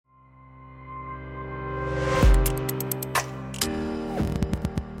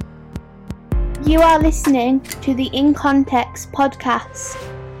You are listening to the In Context podcast.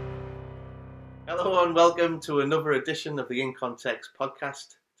 Hello and welcome to another edition of the In Context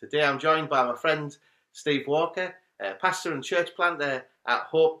podcast. Today I'm joined by my friend Steve Walker, pastor and church planter at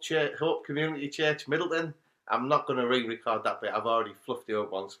Hope Community Church, Middleton. I'm not going to re-record that bit, I've already fluffed it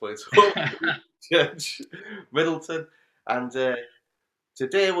up once, but it's Hope Community Church, Middleton. And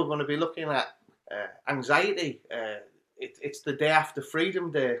today we're going to be looking at anxiety. It's the day after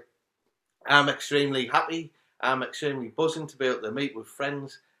Freedom Day. I'm extremely happy. I'm extremely buzzing to be able to meet with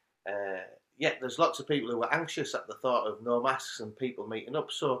friends. Yet there's lots of people who are anxious at the thought of no masks and people meeting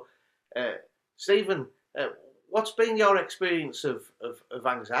up. So, Stephen, what's been your experience of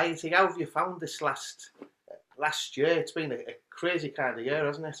anxiety? How have you found this last year? It's been a crazy kind of year,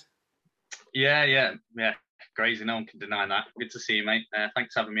 hasn't it? Yeah. Crazy. No one can deny that. Good to see you, mate.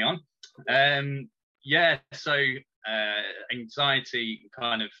 Thanks for having me on. So anxiety,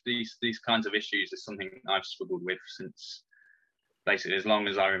 kind of these kinds of issues is something I've struggled with since basically as long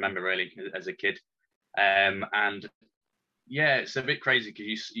as I remember, really, as a kid. And yeah, it's a bit crazy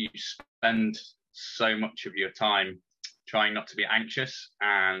because you spend so much of your time trying not to be anxious,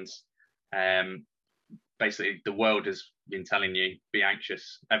 and basically the world has been telling you be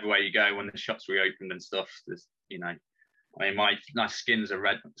anxious everywhere you go. When the shops reopened and stuff, there's, my skin's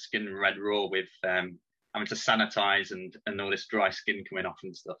skin red raw with having to sanitize and all this dry skin coming off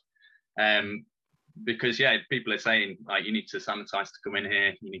and stuff. Because people are saying, like, you need to sanitize to come in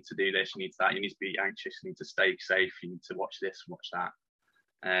here, you need to do this, you need that, you need to be anxious, you need to stay safe, you need to watch this, watch that.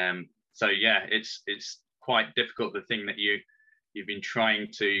 It's quite difficult. The thing that you've been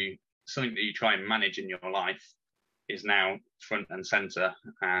something that you try and manage in your life is now front and center,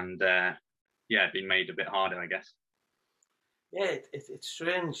 and been made a bit harder, I guess. Yeah, it's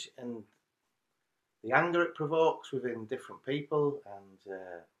strange, and the anger it provokes within different people, and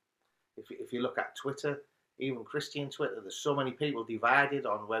if you look at Twitter, even Christian Twitter, there's so many people divided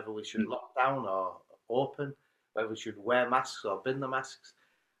on whether we should lock down or open, whether we should wear masks or bin the masks.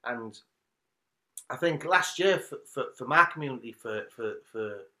 And I think last year for my community, for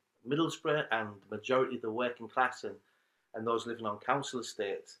Middlesbrough and the majority of the working class and those living on council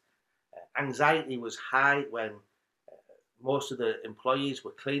estates, anxiety was high when most of the employees were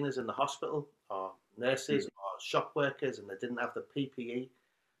cleaners in the hospital or nurses or shop workers, and they didn't have the PPE.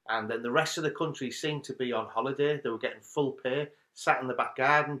 And then the rest of the country seemed to be on holiday. They were getting full pay, sat in the back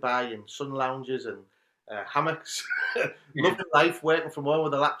garden buying sun lounges and hammocks, loving life, working from home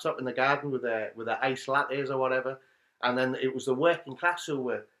with a laptop in the garden with their iced lattes or whatever. And then it was the working class who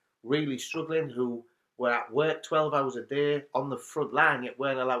were really struggling, who were at work 12 hours a day on the front line, yet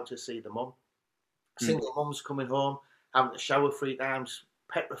weren't allowed to see the mum. Single mums coming home, having to shower 3 times,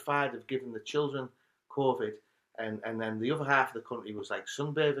 petrified of giving the children COVID. And then the other half of the country was like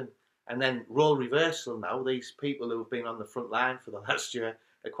sunbathing. And then role reversal now, these people who have been on the front line for the last year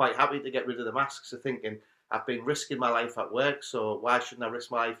are quite happy to get rid of the masks. They're thinking, I've been risking my life at work, so why shouldn't I risk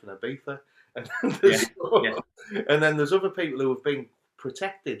my life in Ibiza? And then there's other people who have been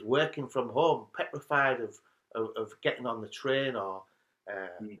protected, working from home, petrified of getting on the train or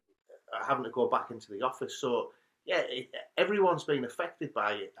having to go back into the office. So everyone's been affected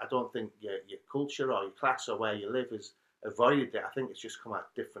by it. I don't think your culture or your class or where you live has avoided it. I think it's just come at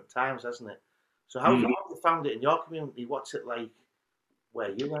different times, hasn't it? So how have you found it in your community? What's it like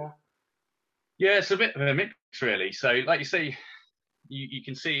where you are? Yeah, it's a bit of a mix, really. So, like you say, you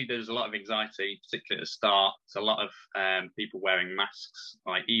can see there's a lot of anxiety, particularly at the start. It's a lot of people wearing masks,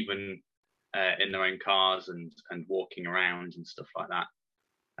 like even in their own cars and walking around and stuff like that.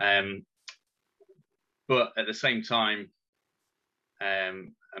 But at the same time,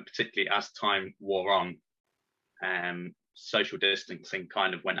 and particularly as time wore on, social distancing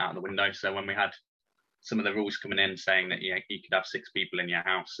kind of went out the window. So when we had some of the rules coming in saying that you could have 6 people in your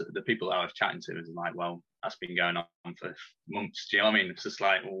house, the people that I was chatting to was like, well, that's been going on for months. Do you know what I mean? It's just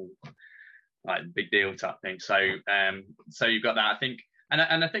like, like big deal type thing. So you've got that, I think, and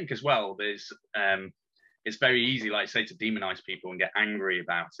I think as well, there's it's very easy, like say, to demonize people and get angry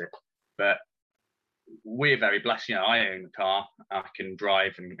about it, but we're very blessed. I own a car. I can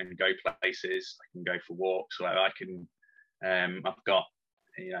drive and go places. I can go for walks. Whatever. I can. I've got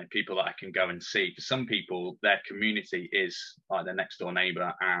people that I can go and see. For some people, their community is like their next door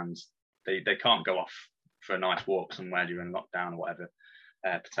neighbour, and they can't go off for a nice walk somewhere during lockdown or whatever.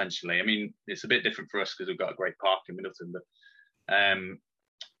 Potentially, I mean, it's a bit different for us because we've got a great park in Middleton. But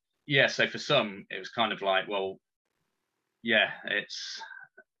so for some, it was kind of like, well, it's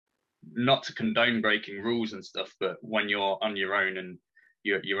not to condone breaking rules and stuff, but when you're on your own and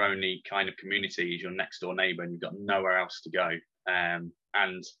your only kind of community is your next door neighbour and you've got nowhere else to go, and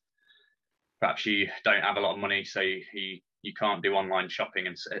perhaps you don't have a lot of money, so you can't do online shopping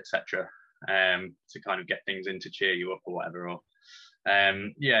and etc. To kind of get things in to cheer you up or whatever. Or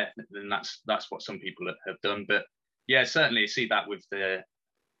yeah, then that's what some people have done. But yeah, certainly see that with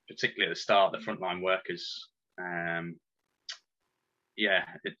particularly at the start, the frontline workers. Yeah,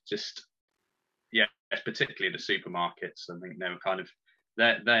 it just particularly the supermarkets. I think they were kind of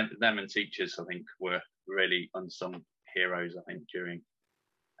them and teachers. I think were really unsung heroes. I think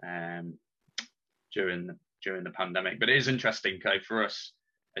during the pandemic. But it is interesting, for us,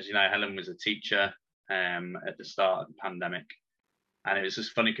 as you know, Helen was a teacher at the start of the pandemic, and it was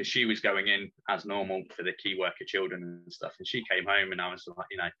just funny because she was going in as normal for the key worker children and stuff, and she came home, and I was like,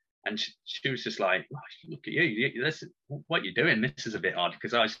 and she was just like, oh, look at you, this, what you're doing, this is a bit odd,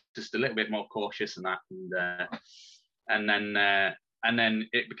 because I was just a little bit more cautious and that, and then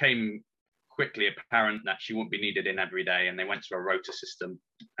it became quickly apparent that she wouldn't be needed in every day, and they went to a rota system,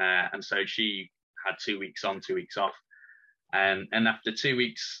 and so she had 2 weeks on, 2 weeks off, and after 2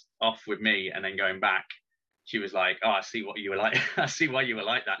 weeks off with me and then going back, she was like, oh, I see what you were like. I see why you were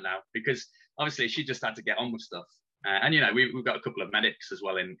like that now, because obviously she just had to get on with stuff. And we've got a couple of medics as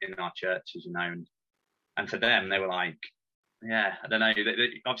well in our church, as you know, and for them, they were like, yeah, I don't know.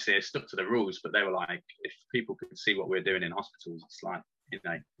 Obviously, they stuck to the rules, but they were like, if people could see what we're doing in hospitals, it's like,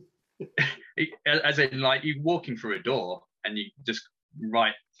 as in, like, you walking through a door and you just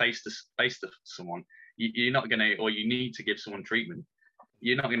right face to someone, you're not going to, or you need to give someone treatment,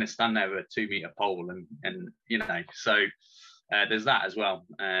 you're not going to stand there with a 2 meter pole and so there's that as well.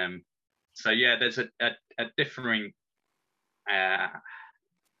 So yeah, there's a differing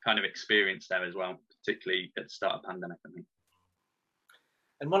kind of experience there as well, particularly at the start of the pandemic, I think.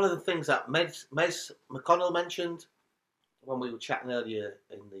 And one of the things that Mes McConnell mentioned when we were chatting earlier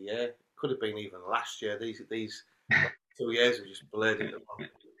in the year, could have been even last year, these 2 years have just blurred into one.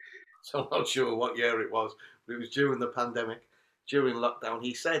 So I'm not sure what year it was, but it was during the pandemic, during lockdown.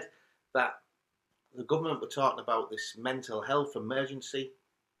 He said that the government were talking about this mental health emergency.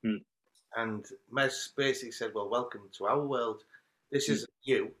 And Mes basically said, well, welcome to our world. This isn't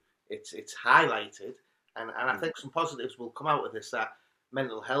new. It's highlighted. And I think some positives will come out of this, that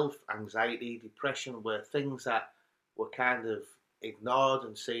mental health, anxiety, depression were things that were kind of ignored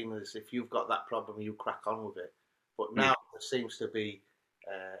and seen as if you've got that problem, you crack on with it. But now there seems to be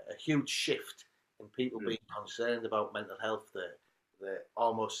a huge shift in people being concerned about mental health. They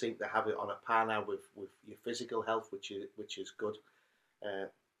almost seem to have it on a par now with your physical health, which is good.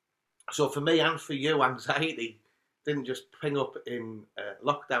 So for me and for you, anxiety didn't just ping up in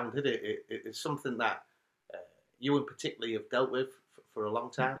lockdown, did it? It's something that you in particularly have dealt with for a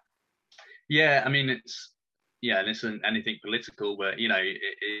long time. Yeah, I mean, it isn't anything political, but it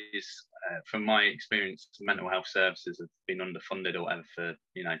is, from my experience, mental health services have been underfunded or whatever for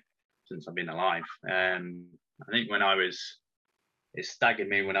since I've been alive. I think it staggered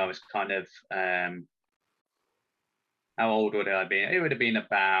me when I was kind of, how old would I have been? It would have been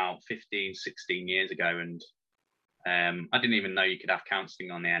about 15, 16 years ago, and I didn't even know you could have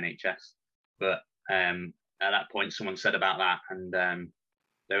counselling on the NHS. But at that point, someone said about that, and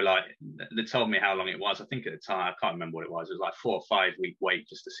they were like, they told me how long it was. I think at the time, I can't remember what it was. It was like 4 or 5 week wait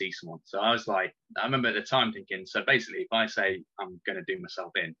just to see someone. So I was like, I remember at the time thinking, so basically, if I say I'm going to do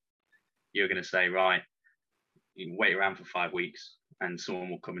myself in, you're going to say, right, you can wait around for 5 weeks and someone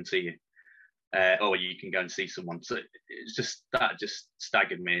will come and see you. Or you can go and see someone. So it's just, that just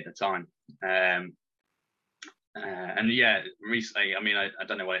staggered me at the time. And yeah, recently, I mean, I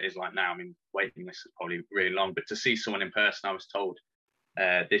don't know what it is like now. I mean, waiting list is probably really long, but to see someone in person, I was told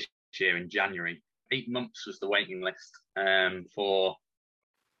this year in January, 8 months was the waiting list for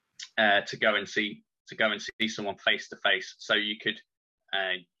to go and see someone face to face. So you could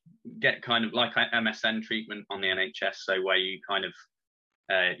get kind of like MSN treatment on the NHS, so where you kind of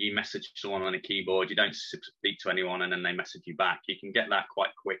you message someone on a keyboard, you don't speak to anyone, and then they message you back. You can get that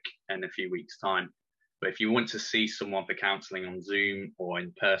quite quick in a few weeks' time. But if you want to see someone for counselling on Zoom or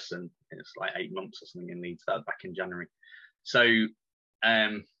in person, it's like 8 months or something in Leeds. That was back in January. So,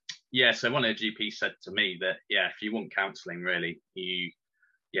 so one of the GPs said to me that, if you want counselling, really, you,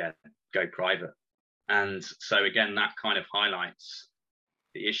 go private. And so, again, that kind of highlights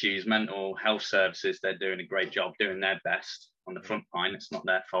the issues. Mental health services, they're doing a great job, doing their best on the front line. It's not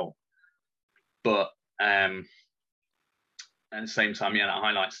their fault. But at the same time, that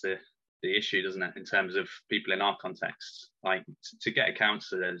highlights the issue, doesn't it, in terms of people in our context. Like, to get a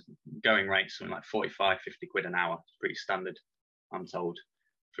counsellor, going rate something like 45, 50 quid an hour. It's pretty standard, I'm told,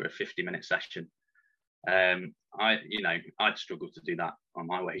 for a 50-minute session. I'd struggle to do that on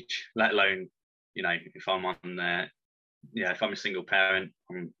my wage, let alone, if I'm on if I'm a single parent,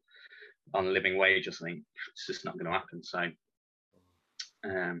 I'm on living wage or something, it's just not going to happen. So,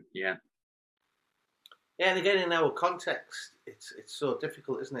 yeah. Yeah, and again, in our context, it's so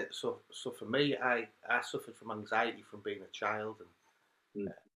difficult, isn't it? So for me, I suffered from anxiety from being a child, and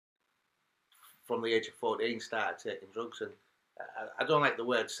from the age of 14, started taking drugs. And I don't like the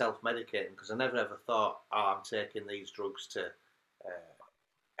word self-medicating, because I never ever thought, oh, I'm taking these drugs to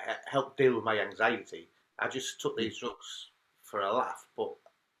help deal with my anxiety. I just took these drugs for a laugh, but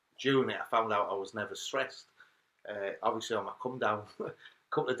during it, I found out I was never stressed. Obviously, on my come down, a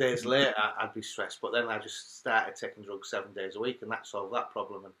couple of days later, I'd be stressed. But then I just started taking drugs 7 days a week, and that solved that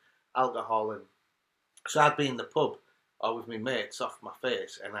problem. And alcohol, and so I'd be in the pub or with my mates off my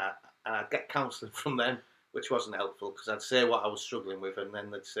face, and I'd get counselling from them, which wasn't helpful, because I'd say what I was struggling with, and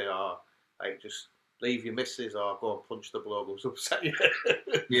then they'd say, "Oh, like, just leave your missus or go and punch the bloke who's upset you."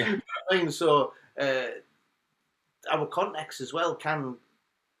 Yeah. I mean, so our context as well can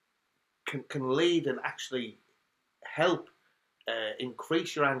lead and actually help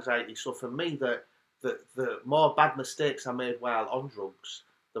increase your anxiety. So for me, the more bad mistakes I made while on drugs,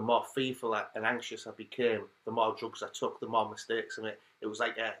 the more fearful and anxious I became. The more drugs I took, the more mistakes I made. It was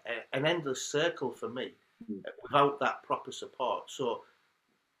like an endless circle for me without that proper support. So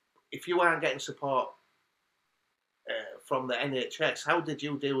if you aren't getting support from the NHS, how did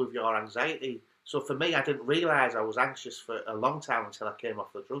you deal with your anxiety? So for me, I didn't realise I was anxious for a long time until I came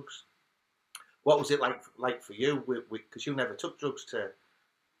off the drugs. What was it like for you? Because you never took drugs to.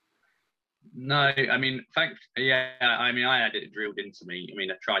 No, I mean, I mean, I had it drilled into me. I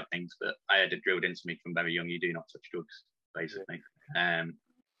mean, I tried things, but I had it drilled into me from very young. You do not touch drugs, basically. Yeah.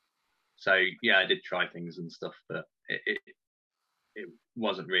 So yeah, I did try things and stuff, but it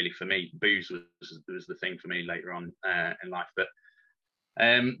wasn't really for me. Booze was the thing for me later on in life. But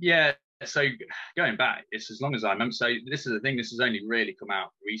yeah, so going back, it's as long as I remember. So this is the thing. This has only really come out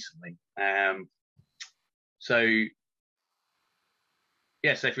recently. So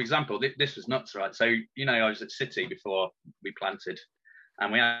yeah, so for example, this was nuts, right? So, you know, I was at City before we planted,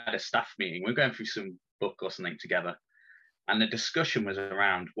 and we had a staff meeting. We were going through some book or something together, and the discussion was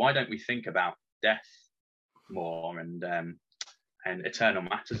around, why don't we think about death more and eternal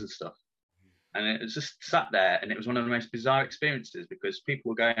matters and stuff? And it was just sat there, and it was one of the most bizarre experiences, because people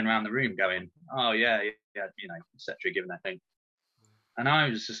were going around the room going, oh yeah, you know, etc., giving their thing. And I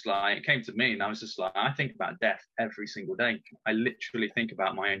was just like, it came to me, and I was just like, I think about death every single day. I literally think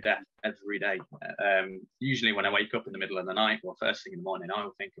about my own death every day. Usually when I wake up in the middle of the night or first thing in the morning, I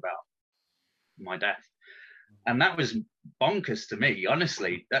will think about my death. And that was bonkers to me,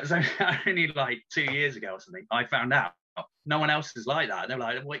 honestly. That's only like 2 years ago or something. I found out no one else is like that. They're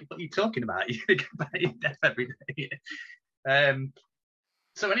like, what are you talking about? You think about your death every day.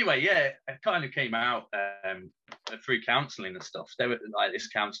 So anyway, yeah, it kind of came out through counselling and stuff. They were like, this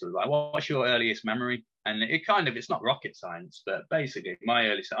counsellor was like, what's your earliest memory? And it's not rocket science, but basically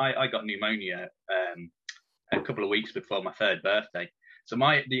I got pneumonia a couple of weeks before my 3rd birthday. So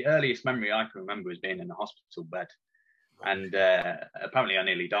the earliest memory I can remember was being in a hospital bed, and apparently I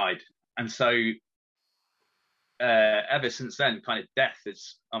nearly died. And so ever since then, kind of death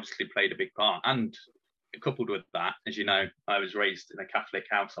has obviously played a big part. And coupled with that, as you know, I was raised in a Catholic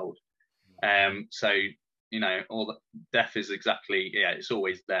household. So, you know, all the death is exactly, it's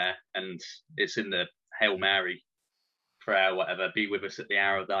always there, and it's in the Hail Mary prayer, whatever, be with us at the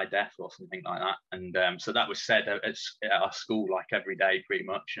hour of thy death or something like that. And so that was said at our school like every day pretty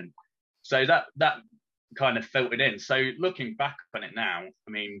much. And so that kind of filtered in. So looking back on it now,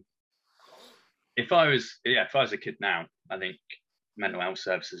 I mean, if I was a kid now, I think mental health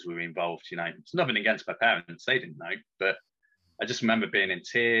services were involved. You know, it's nothing against my parents, they didn't know, but I just remember being in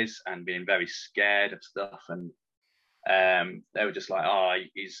tears and being very scared of stuff. And they were just like, oh,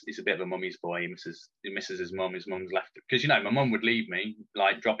 he's a bit of a mummy's boy. He misses his mum. His mum's left. Because, you know, my mum would leave me,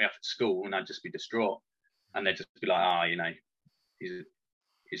 like drop me off at school, and I'd just be distraught. And they'd just be like, oh, you know,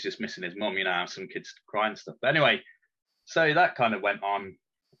 he's just missing his mum. You know how some kids cry and stuff. But anyway, so that kind of went on.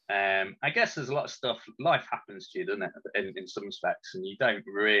 I guess there's a lot of stuff. Life happens to you, doesn't it, in some respects, and you don't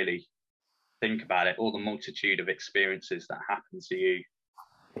really think about it. All the multitude of experiences that happen to you.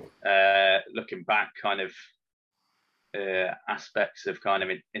 Looking back, kind of aspects of kind of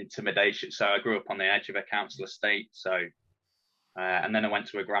intimidation. So I grew up on the edge of a council estate. So, and then I went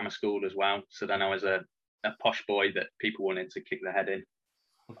to a grammar school as well. So then I was a posh boy that people wanted to kick their head in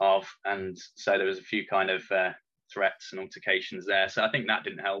of, and so there was a few kind of threats and altercations there. So I think that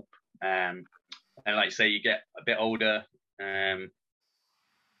didn't help. And like you say, you get a bit older,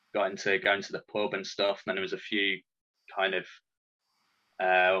 got into going to the pub and stuff. And then there was a few kind of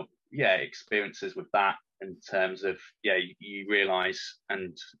experiences with that. in terms of, you realise,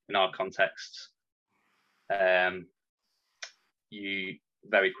 and in our context, you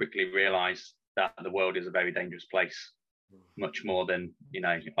very quickly realise that the world is a very dangerous place, much more than,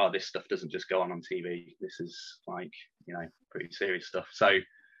 this stuff doesn't just go on TV. This is like, pretty serious stuff. So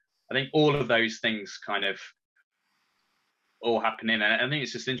I think all of those things kind of all happening. And I think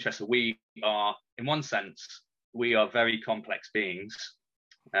it's just interesting. We are, in one sense, we are very complex beings,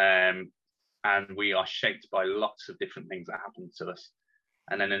 and we are shaped by lots of different things that happen to us.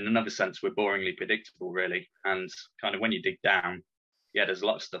 And then in another sense, we're boringly predictable, really. And kind of when you dig down, there's a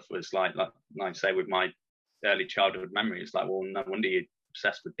lot of stuff was like I say, with my early childhood memories, like, well, no wonder you're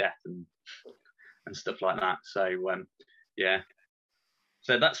obsessed with death and stuff like that. So,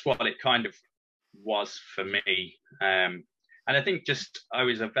 so that's what it kind of was for me. And I think just I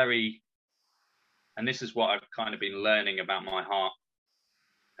was and this is what I've kind of been learning about my heart,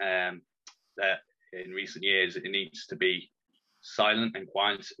 that in recent years it needs to be silent and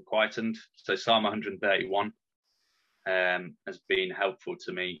quietened. So Psalm 131 has been helpful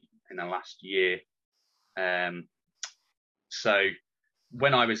to me in the last year. So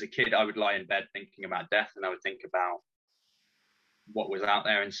when I was a kid, I would lie in bed thinking about death, and I would think about what was out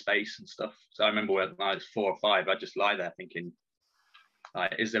there in space and stuff. So I remember when I was 4 or 5, I'd just lie there thinking,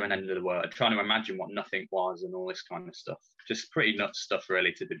 is there an end of the world? Trying to imagine what nothing was and all this kind of stuff. Just pretty nuts stuff,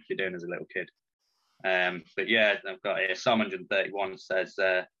 really, to be doing as a little kid. But yeah, I've got here, Psalm 131 says,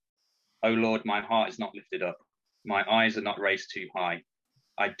 "O Lord, my heart is not lifted up. My eyes are not raised too high.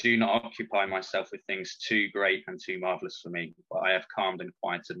 I do not occupy myself with things too great and too marvelous for me, but I have calmed and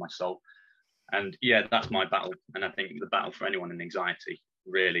quieted my soul." And yeah, that's my battle. And I think the battle for anyone in anxiety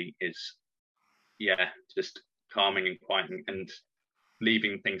really is, just calming and quieting and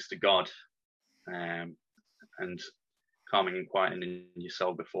leaving things to God, and calming and quieting in your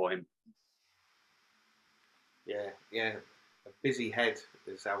soul before Him. Yeah. A busy head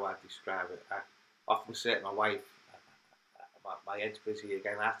is how I describe it. I often say to my wife, my head's busy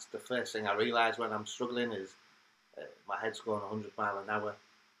again. That's the first thing I realise when I'm struggling is my head's going 100 miles an hour.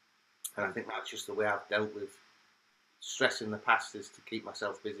 And I think that's just the way I've dealt with stress in the past, is to keep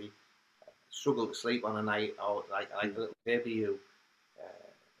myself busy. Struggle to sleep on a night, or like a little baby who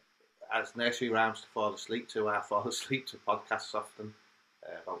has nursery rhymes to fall asleep to. I fall asleep to podcasts often,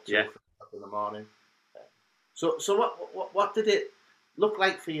 about 2 o'clock in the morning. So what did it look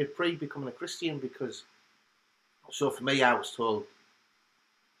like for you pre-becoming a Christian? Because, so for me, I was told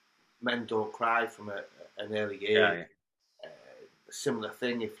men don't cry from an early age. Yeah. A similar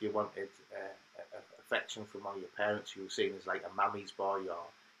thing, if you wanted affection from one of your parents, you were seen as like a mammy's boy, or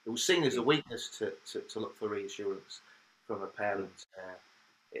it was seen as a weakness to look for reassurance from a parent.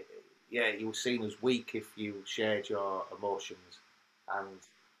 You were seen as weak if you shared your emotions. And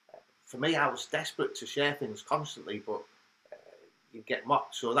for me, I was desperate to share things constantly, but you'd get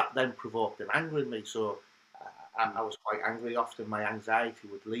mocked. So that then provoked an anger in me. So I was quite angry. Often my anxiety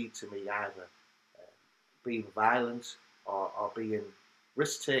would lead to me either being violent or being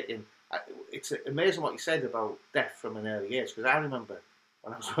risk-taking. It's amazing what you said about death from an early age, because I remember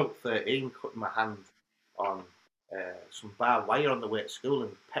when I was about 13 cutting my hand on some barbed wire on the way to school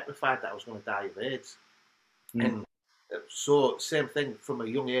and petrified that I was going to die of AIDS. And so same thing, from a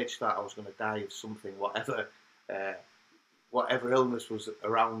young age, thought I was going to die of something, whatever illness was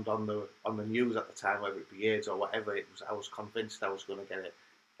around on the news at the time, whether it be AIDS or whatever it was. I was convinced I was going to get it.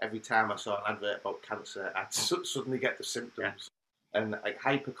 Every time I saw an advert about cancer, I'd suddenly get the symptoms. And like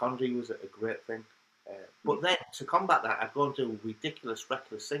hypochondria was a great thing. But then to combat that, I'd go and do ridiculous,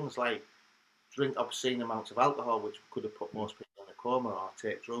 reckless things like drink obscene amounts of alcohol, which could have put most people in a coma, or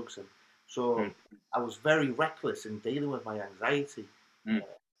take drugs. And so I was very reckless in dealing with my anxiety.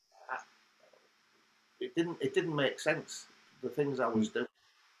 It didn't make sense, the things I was doing.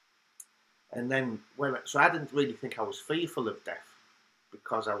 And then so I didn't really think I was fearful of death,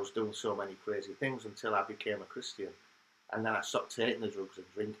 because I was doing so many crazy things, until I became a Christian. And then I stopped taking the drugs and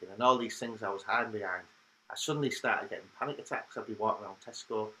drinking, and all these things I was hiding behind. I suddenly started getting panic attacks. I'd be walking around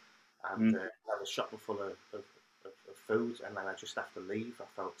Tesco and have a shopping full of food, and then I just have to leave. I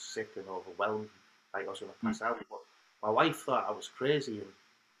felt sick and overwhelmed, like I was going to pass out. But my wife thought I was crazy, and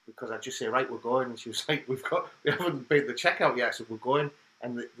because I'd just say, right, we're going, and she was like, we haven't paid the checkout yet, so we're going.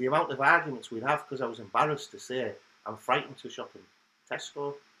 And the amount of arguments we'd have, because I was embarrassed to say I'm frightened to shop in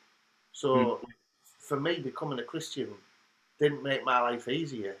Tesco. So for me, becoming a Christian didn't make my life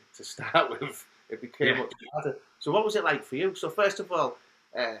easier to start with. It became much harder. So what was it like for you? So first of all,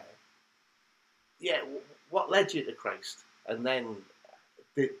 what led you to Christ? And then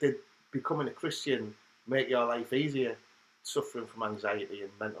did becoming a Christian make your life easier, suffering from anxiety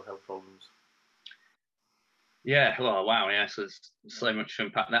and mental health problems? Yeah. Well, wow. Yeah. So there's so much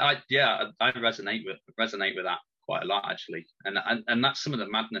impact there. I resonate with that quite a lot actually, and that's some of the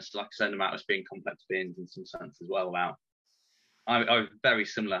madness, like I said, about us being complex beings in some sense as well. About I was very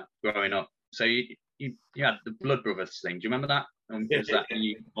similar growing up. So you had the Blood Brothers thing. Do you remember that? Was that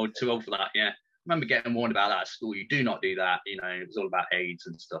you or too old for that? Yeah. I remember getting warned about that at school. You do not do that. You know, it was all about AIDS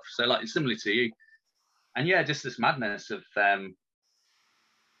and stuff. So like similar to you, and yeah, just this madness of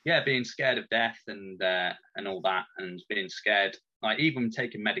being scared of death and all that, and being scared. Like even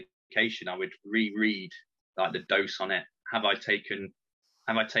taking medication, I would reread like the dose on it. Have I taken?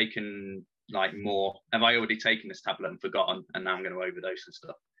 Have I taken like more? Have I already taken this tablet and forgotten, and now I'm going to overdose and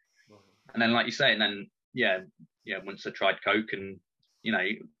stuff? And then, like you say, and then once I tried Coke, and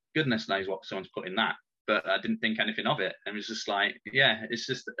goodness knows what someone's put in that, but I didn't think anything of it. And it was just like, it's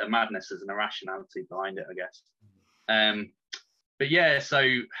just a madness. There's an irrationality behind it, I guess. But yeah, so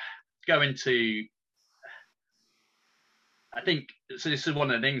going to, I think, so this is one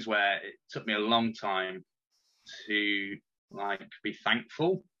of the things where it took me a long time to like be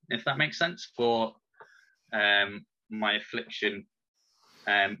thankful, if that makes sense, for my affliction.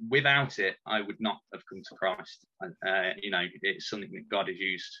 Without it, I would not have come to Christ. It's something that God has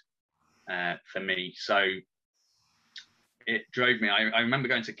used for me. So it drove me. I remember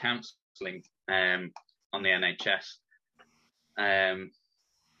going to counselling on the NHS.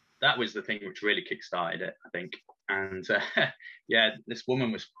 That was the thing which really kick-started it, I think. And this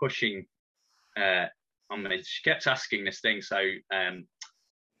woman was pushing on me. She kept asking this thing. So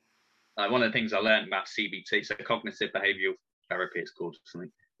one of the things I learned about CBT, so cognitive behavioural therapy, it's called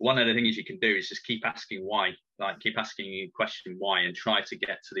something. One of the things you can do is just keep asking why, like keep asking you question why, and try to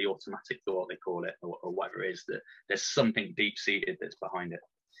get to the automatic thought, they call it, or whatever it is, that there's something deep seated that's behind it.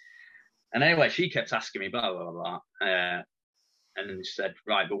 And anyway, she kept asking me blah blah blah, and then she said,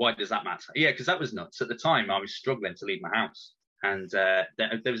 right, but why does that matter? Yeah, because that was nuts. At the time, I was struggling to leave my house, and there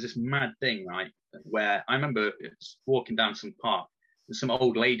was this mad thing, right, where I remember walking down some park, and some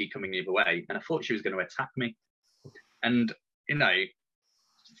old lady coming the other way, and I thought she was going to attack me, and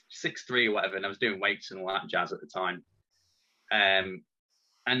 6'3" or whatever, and I was doing weights and all that jazz at the time. And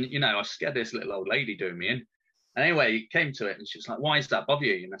I was scared this little old lady doing me in. And anyway, it came to it, and she was like, "Why does that bother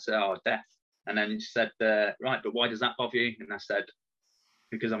you?" And I said, "Oh, death." And then she said, "Right, but why does that bother you?" And I said,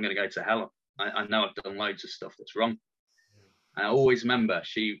 "Because I'm going to go to hell. I know I've done loads of stuff that's wrong." And I always remember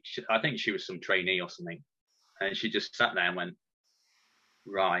I think she was some trainee or something, and she just sat there and went,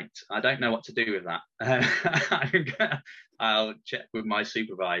 "Right, I don't know what to do with that. I'll check with my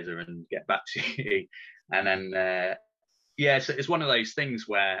supervisor and get back to you." And then, so it's one of those things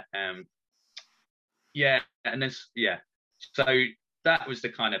where, So that was the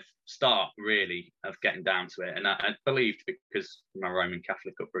kind of start, really, of getting down to it. And I believed, because of my Roman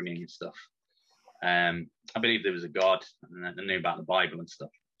Catholic upbringing and stuff, I believed there was a God, and I knew about the Bible and stuff.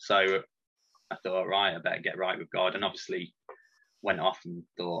 So I thought, right, I better get right with God. And obviously went off and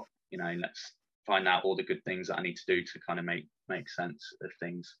thought, let's find out all the good things that I need to do to kind of make sense of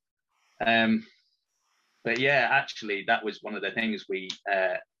things. But yeah, actually, that was one of the things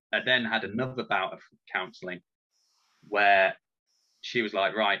I then had another bout of counselling where she was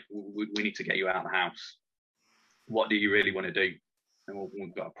like, right, we need to get you out of the house. What do you really want to do? And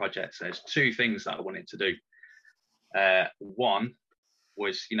we've got a project. So there's two things that I wanted to do. One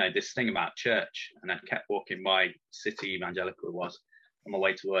was, this thing about church, and I kept walking by City Evangelical it was on my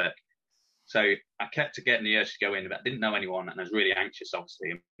way to work. So I kept getting the urge to go in, but I didn't know anyone, and I was really anxious,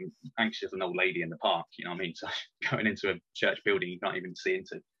 obviously. I'm anxious as an old lady in the park, you know what I mean? So going into a church building you can't even see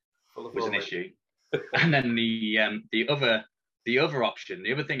into was an issue. And then the other option,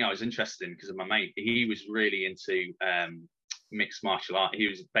 the other thing I was interested in, because of my mate, he was really into mixed martial art. He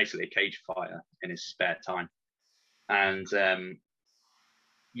was basically a cage fighter in his spare time. And so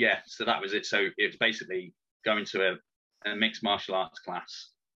that was it. So it was basically going to a mixed martial arts class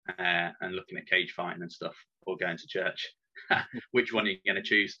and looking at cage fighting and stuff, or going to church. Which one are you going to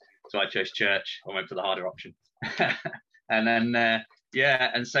choose? So I chose church. I went for the harder option. And then,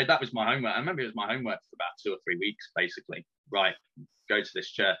 and so that was my homework. I remember it was my homework for about 2 or 3 weeks, basically. Right, go to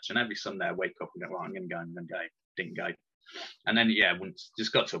this church. And every Sunday I wake up and go, right, I'm going to go. Didn't go. And then, once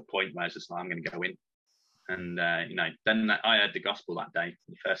just got to a point where I was just like, I'm going to go in. And, then I heard the gospel that day,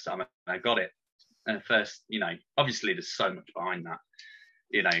 the first time I got it. And first, obviously there's so much behind that,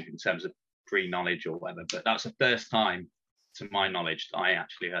 in terms of pre-knowledge or whatever. But that was the first time, to my knowledge, that I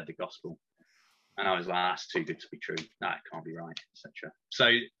actually heard the gospel. And I was like, that's too good to be true. That can't be right, etc. So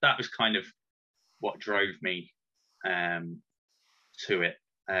that was kind of what drove me to it,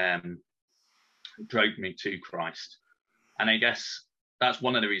 drove me to Christ. And I guess that's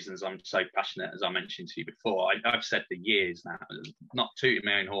one of the reasons I'm so passionate, as I mentioned to you before. I've said for years now, not tooting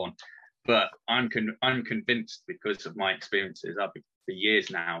my own horn, but I'm convinced because of my experiences for years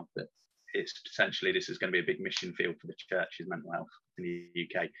now that it's potentially this is going to be a big mission field for the church's mental health in the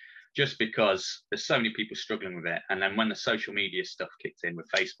UK, just because there's so many people struggling with it. And then when the social media stuff kicked in with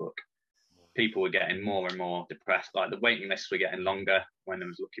Facebook, people were getting more and more depressed. Like the waiting lists were getting longer when they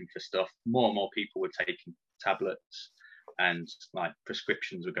was looking for stuff. More and more people were taking tablets, and like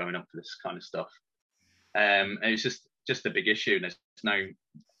prescriptions were going up for this kind of stuff. And it's just a big issue. And there's no,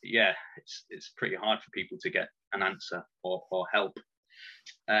 it's pretty hard for people to get an answer or help.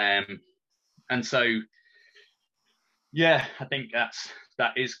 And so, I think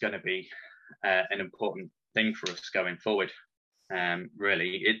that is going to be an important thing for us going forward.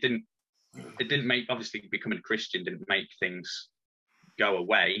 Really, it didn't make, obviously becoming a Christian didn't make things go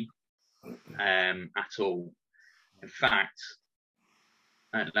away at all. In fact,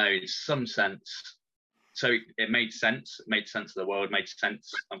 I don't know, in some sense, so it made sense. It made sense of the world, made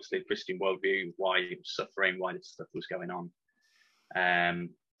sense, obviously, the Christian worldview, why it was suffering, why this stuff was going on.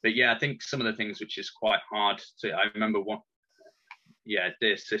 But I think some of the things which is quite hard to, I remember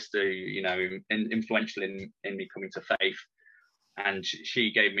dear sister, influential in me coming to faith, and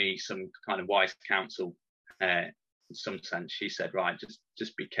she gave me some kind of wise counsel. In some sense, she said, right,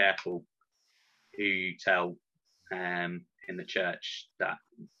 just be careful who you tell in the church that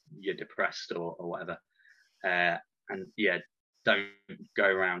you're depressed or whatever, and don't go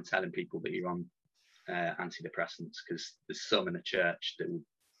around telling people that you're on antidepressants, because there's some in the church that would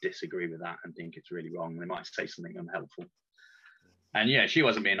disagree with that and think it's really wrong. They might say something unhelpful. And she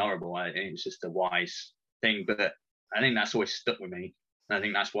wasn't being horrible. I think it's just a wise thing, but I think that's always stuck with me, and I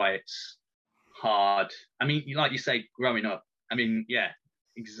think that's why it's hard. I mean, like you say, growing up, I mean,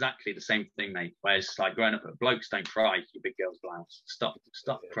 exactly the same thing, mate. Whereas like growing up, blokes don't cry, you big girl's blouse.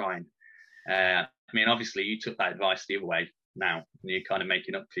 Stop crying. I mean, obviously you took that advice the other way now, and you're kind of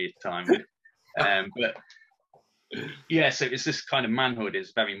making up for your time. But so it's this kind of manhood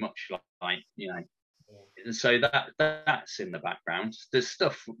is very much like, and so that's in the background. There's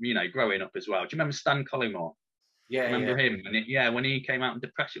stuff, growing up as well. Do you remember Stan Collymore? Yeah, remember him? And when he came out in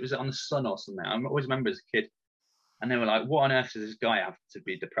depression, was it on the Sun or something? I always remember as a kid. And they were like, what on earth does this guy have to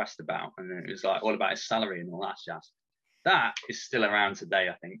be depressed about? And it was like all about his salary and all that jazz. That is still around today,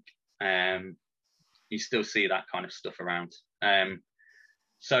 I think. You still see that kind of stuff around.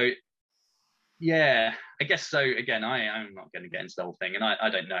 So, I guess so. Again, I'm not going to get into the whole thing. And I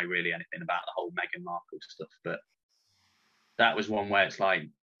don't know really anything about the whole Meghan Markle stuff. But that was one where it's like,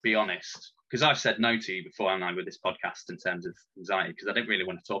 be honest. Because I've said no to you before, haven't I, with this podcast in terms of anxiety, because I didn't really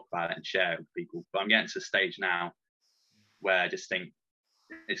want to talk about it and share it with people. But I'm getting to a stage now where I just think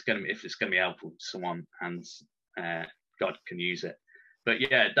if it's going to be helpful to someone, and God can use it. But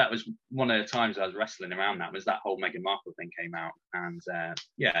that was one of the times I was wrestling around. That was that whole Meghan Markle thing came out, and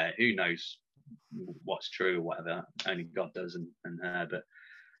who knows what's true or whatever. Only God does, and her.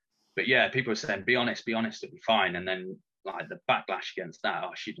 But people are saying, be honest, it'll be fine. And then like the backlash against that,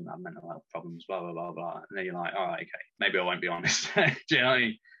 she didn't have mental health problems, blah blah blah blah. And then you're like, all right, okay, maybe I won't be honest. Do you know what I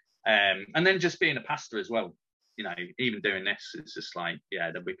mean? And then just being a pastor as well. Even doing this, it's just like,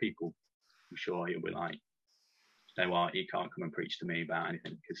 there'll be people, I'm sure you'll be like, you know what, you can't come and preach to me about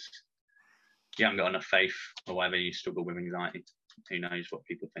anything because you haven't got enough faith, or whether you struggle with anxiety. Who knows what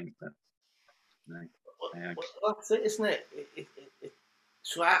people think, but well, that's it, isn't it?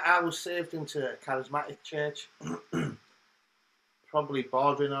 So I was saved into a charismatic church, probably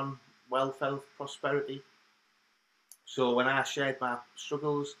bordering on wealth, health, prosperity. So when I shared my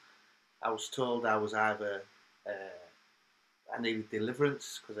struggles, I was told I was either I needed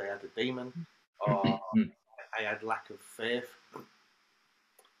deliverance because I had a demon, or I had lack of faith.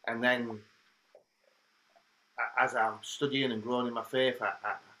 And then as I'm studying and growing in my faith,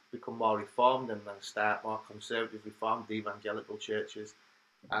 I become more reformed, and then start more conservative, reformed, evangelical churches.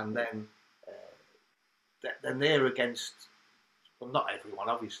 And then they're against, well, not everyone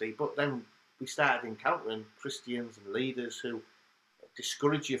obviously, but then we started encountering Christians and leaders who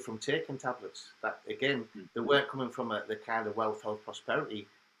discourage you from taking tablets. That again, they weren't coming from the kind of wealth, health, prosperity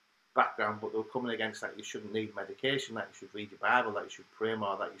background, but they were coming against that you shouldn't need medication, that you should read your Bible, that you should pray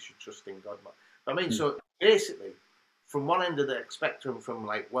more, that you should trust in God more. I mean, so basically, from one end of the spectrum, from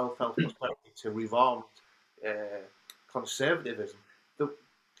like wealth, health, prosperity to reformed conservatism,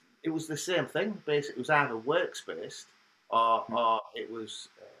 it was the same thing. Basically, it was either works based or it was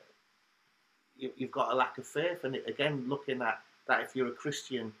you've got a lack of faith. And again, looking at that, if you're a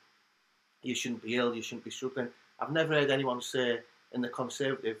Christian, you shouldn't be ill, you shouldn't be struggling. I've never heard anyone say in the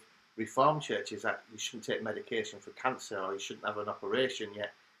conservative, Reformed churches that you shouldn't take medication for cancer or you shouldn't have an operation.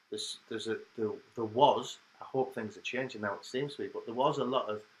 Yet there was. I hope things are changing now. It seems to be, but there was a lot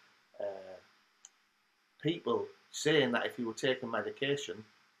of people saying that if you were taking medication,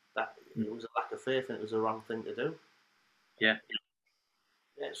 that it was a lack of faith and it was a wrong thing to do. Yeah.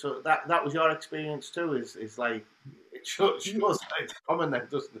 Yeah. So that was your experience too. Is like it shows like it's common then,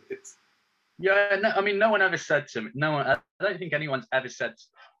 doesn't it? Yeah. No, I mean, no one ever said to me. No one. I don't think anyone's ever said.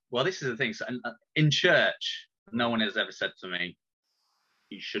 Well, this is the thing. So, in church, no one has ever said to me,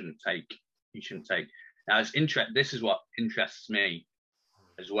 "You shouldn't take." Now, this is what interests me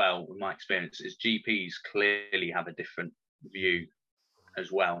as well. With my experience, is GPs clearly have a different view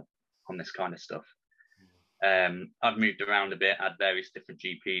as well on this kind of stuff. I've moved around a bit, had various different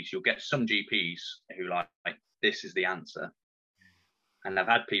GPs. You'll get some GPs who like this is the answer, and I've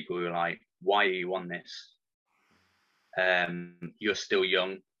had people who are like, "Why are you on this? You're still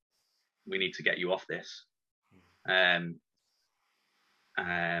young. We need to get you off this," and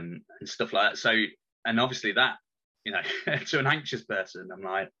stuff like that. So, and obviously that, you know, to an anxious person, I'm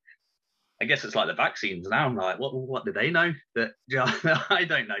like, I guess it's like the vaccines now. I'm like, what do they know? That I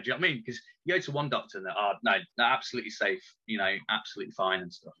don't know. Do you know what I mean? Because you go to one doctor and they're absolutely safe, you know, absolutely fine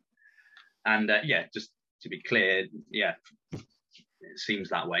and stuff. And yeah, just to be clear, yeah, it seems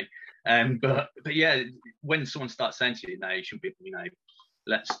that way. But yeah, when someone starts saying to you, no, you shouldn't be, you know,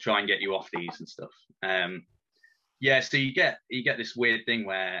 let's try and get you off these and stuff. Yeah, so you get this weird thing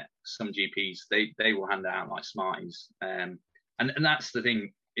where some GPs they will hand out like Smarties, and that's the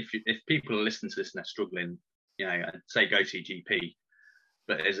thing. If people are listening to this and they're struggling, you know, I'd say go to your GP,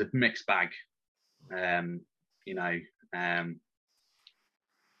 but there's a mixed bag. You know, I've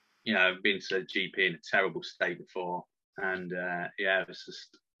been to a GP in a terrible state before, and yeah, it was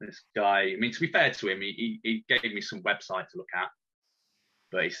just this guy. I mean, to be fair to him, he gave me some website to look at.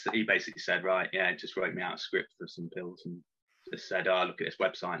 But he basically said, right, yeah, just wrote me out a script for some pills and just said, oh, look at this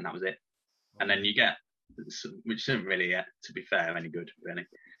website, and that was it. And then you get, which isn't really, to be fair, any good, really.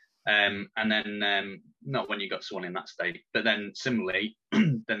 And then not when you got someone in that state. But then similarly,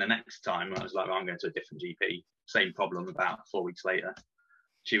 then the next time I was like, well, I'm going to a different GP. Same problem about 4 weeks later.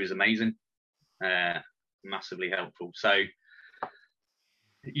 She was amazing, massively helpful. So,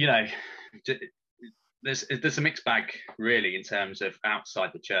 you know, there's a mixed bag really in terms of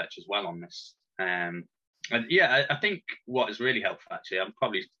outside the church as well on this. And yeah, I think what is really helpful actually, I'm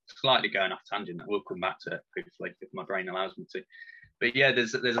probably slightly going off tangent. We'll come back to it hopefully if my brain allows me to. But yeah,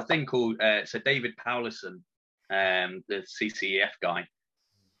 there's a thing called so David Powlison, the CCEF guy,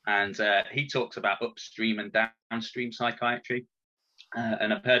 and he talks about upstream and downstream psychiatry.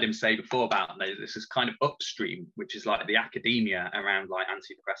 And I've heard him say before about this is kind of upstream, which is like the academia around like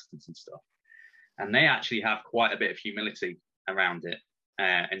antidepressants and stuff. And they actually have quite a bit of humility around it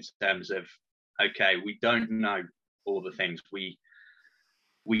in terms of, okay, we don't know all the things. We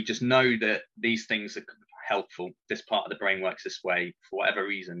just know that these things are helpful. This part of the brain works this way. For whatever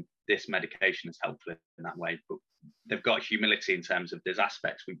reason, this medication is helpful in that way. But they've got humility in terms of there's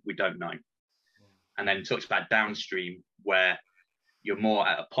aspects we don't know. And then talks about downstream, where you're more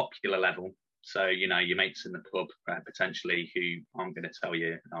at a popular level. So, you know, your mates in the pub potentially who I'm going to tell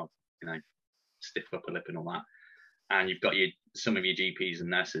you, you know, stiff upper lip and all that, and you've got some of your GPs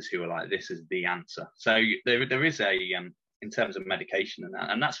and nurses who are like, this is the answer. So there is a in terms of medication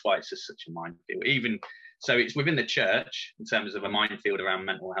and that's why it's just such a minefield. Even so, it's within the church in terms of a minefield around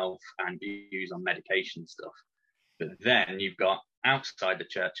mental health and views on medication stuff, but then you've got outside the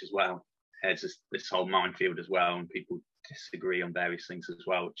church as well. There's this whole minefield as well, and people disagree on various things as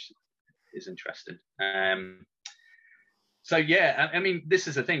well, which is interesting. So yeah, I mean, this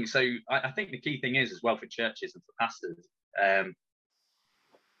is the thing. So I think the key thing is as well for churches and for pastors,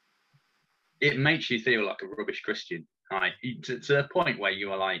 it makes you feel like a rubbish Christian, right? To the point where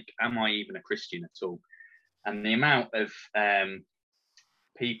you are like, am I even a Christian at all? And the amount of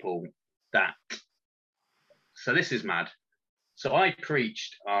people that, so this is mad. So I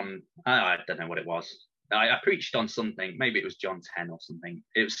preached on, I don't know what it was. I preached on something, maybe it was John 10 or something.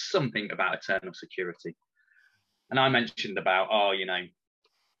 It was something about eternal security. And I mentioned about, you know,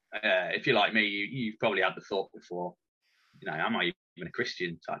 if you're like me, you've probably had the thought before, you know, am I even a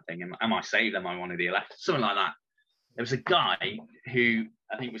Christian type thing? Am I saved? Am I one of the elect? Something like that. There was a guy who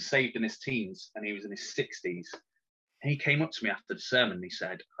I think was saved in his teens and he was in his 60s. And he came up to me after the sermon and he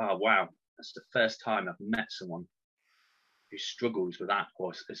said, oh, wow, that's the first time I've met someone who struggles with that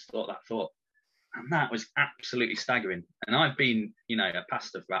or has thought that thought. And that was absolutely staggering. And I've been, you know, a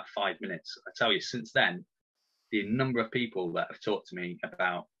pastor for about 5 minutes. I tell you, since then, the number of people that have talked to me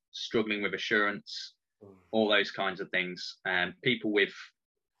about struggling with assurance, all those kinds of things, and people with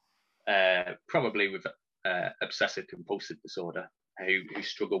probably with obsessive compulsive disorder, who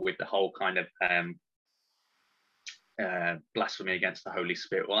struggle with the whole kind of blasphemy against the Holy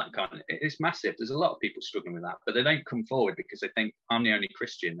Spirit, all that kind of, it's massive. There's a lot of people struggling with that, but they don't come forward because they think I'm the only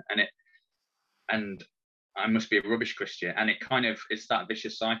Christian, and I must be a rubbish Christian, and it's that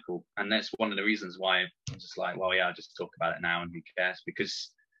vicious cycle. And that's one of the reasons why I'm just like, well, yeah, I'll just talk about it now and who cares,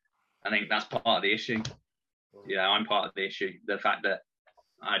 because I think that's part of the issue. I'm part of the issue. The fact that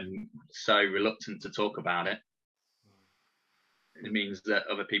I'm so reluctant to talk about it, it means that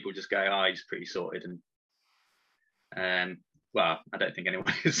other people just go, oh, he's pretty sorted. And well, I don't think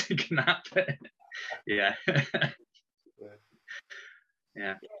anyone is thinking that, but yeah.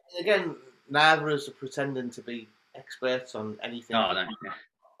 Yeah. Again, neither of us are pretending to be experts on anything. Oh, no. Yeah.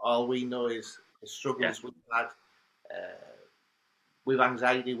 All we know is the struggles we've had with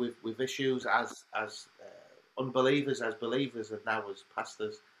anxiety, with issues as unbelievers, as believers, and now as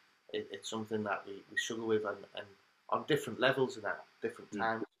pastors. It's something that we struggle with, and on different levels and at different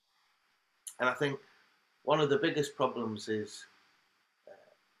times. And I think one of the biggest problems is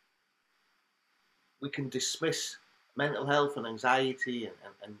we can dismiss mental health and anxiety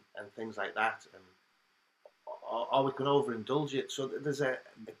and things like that, or we can overindulge it. So there's a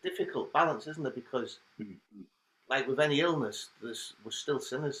difficult balance, isn't there? Because like with any illness, we're still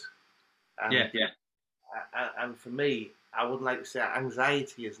sinners. And, and for me, I wouldn't like to say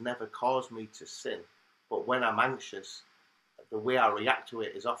anxiety has never caused me to sin, but when I'm anxious, the way I react to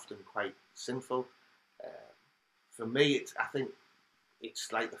it is often quite sinful. For me, I think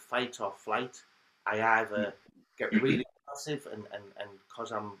it's like the fight or flight. I either get really aggressive and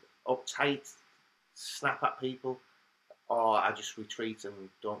because I'm uptight, snap at people, or I just retreat and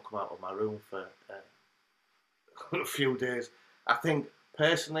don't come out of my room for a few days. I think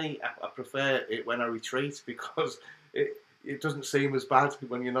personally, I prefer it when I retreat, because it doesn't seem as bad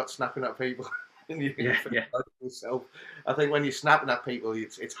when you're not snapping at people. And you yourself. I think when you're snapping at people,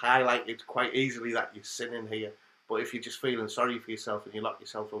 it's highlighted quite easily that you're sinning here. But if you're just feeling sorry for yourself and you lock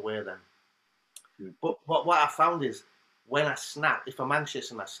yourself away, then. But what I found is when I snap, if I'm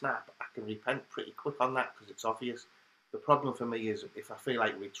anxious and I snap, I can repent pretty quick on that because it's obvious. The problem for me is if I feel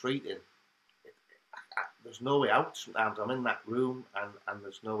like retreating, there's no way out. Sometimes I'm in that room and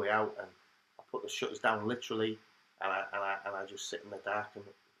there's no way out, and I put the shutters down literally, and I just sit in the dark. And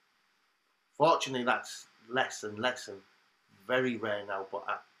fortunately, that's less and less and very rare now. But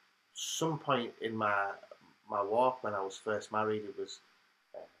at some point in my walk when I was first married, it was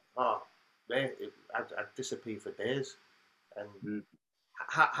I'd disappear for days. And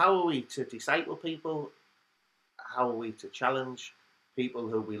how are we to disciple people? How are we to challenge people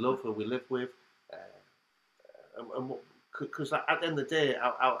who we love, who we live with? Because at the end of the day,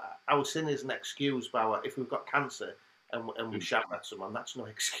 our sin is an excuse. If we've got cancer and we shout at someone, that's no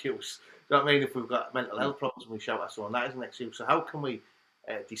excuse. Do you know what I mean? If we've got mental health problems and we shout at someone, that is an excuse. So how can we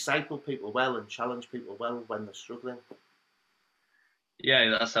disciple people well and challenge people well when they're struggling? Yeah,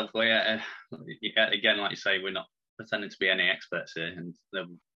 that's helpful. Yeah, again, like you say, we're not pretending to be any experts here, and there are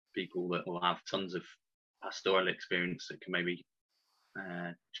people that will have tons of pastoral experience that can maybe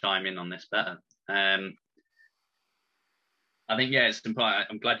chime in on this better. I think, it's important.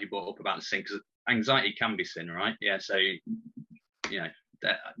 I'm glad you brought up about the sin, because anxiety can be sin, right? Yeah, so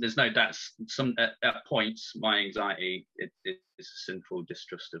there's no doubt. At points, my anxiety it is a sinful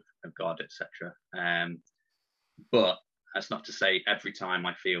distrust of God, etc. But that's not to say every time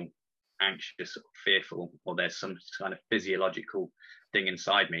I feel anxious or fearful, or there's some kind of physiological thing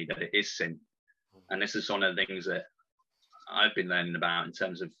inside me, that it is sin. And this is one of the things that I've been learning about in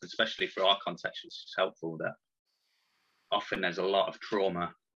terms of, especially for our context, which is helpful, that often there's a lot of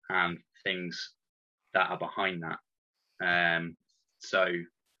trauma and things that are behind that. So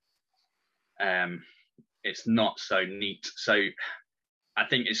it's not so neat. So I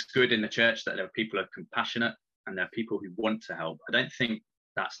think it's good in the church that there are people who are compassionate and there are people who want to help. I don't think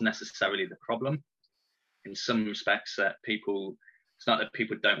that's necessarily the problem. In some respects, it's not that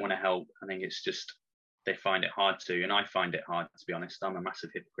people don't want to help. I think it's just they find it hard to, and I find it hard, to be honest. I'm a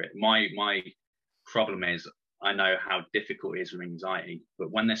massive hypocrite. My problem is I know how difficult it is with anxiety,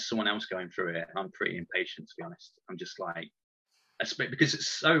 but when there's someone else going through it, I'm pretty impatient, to be honest. I'm just like, because it's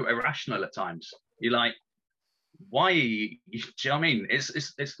so irrational at times. You're like, why? Do you know what I mean?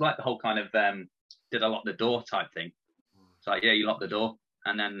 It's like the whole kind of did I lock the door type thing. It's like, yeah, you locked the door,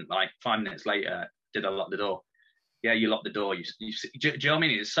 and then like 5 minutes later, did I lock the door? Yeah, you locked the door. Do you know what I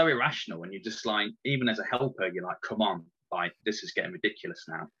mean? It's so irrational, and you're just like, even as a helper, you're like, come on, like this is getting ridiculous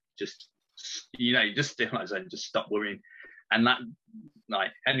now. Just just just stop worrying. And that,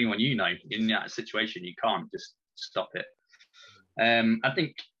 like anyone in that situation, you can't just stop it. I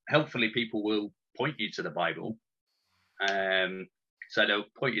think helpfully people will point you to the Bible. So they'll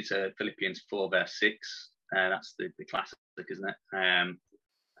point you to Philippians 4 verse 6. That's the classic, isn't it? And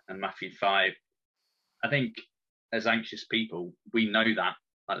Matthew 5. I think as anxious people, we know that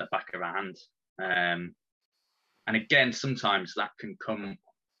like the back of our hands. And again, sometimes that can come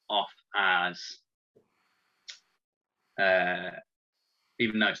off as,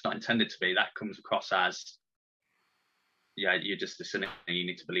 even though it's not intended to be, that comes across as, yeah, you're just a sinner, you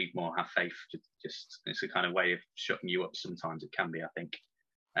need to believe more, have faith. Just it's a kind of way of shutting you up. Sometimes it can be, I think.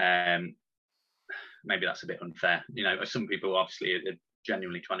 Maybe that's a bit unfair. You know, some people obviously are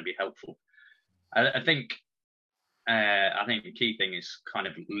genuinely trying to be helpful. I think the key thing is kind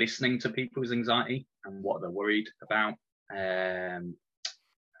of listening to people's anxiety and what they're worried about, and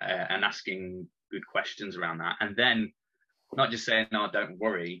asking good questions around that. And then not just saying, no, don't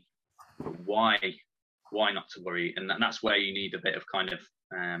worry, but why not to worry? And that's where you need a bit of kind of,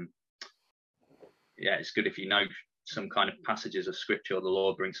 it's good if you know some kind of passages of scripture or the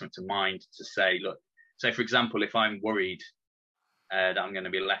Lord brings something to mind to say, look, say, for example, if I'm worried that I'm going to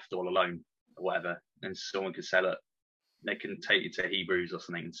be left all alone or whatever, and someone could say, look, they can take you to Hebrews or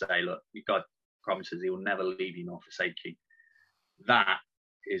something and say, look, God promises he will never leave you nor forsake you. That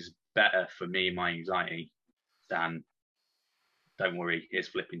is better for me and my anxiety than, don't worry, here's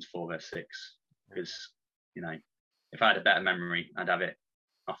Philippians 4 verse 6. Because, you know, if I had a better memory, I'd have it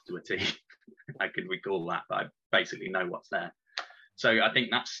off to a T. I could recall that, but I basically know what's there. So I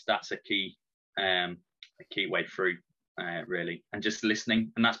think that's a key way through, really, and just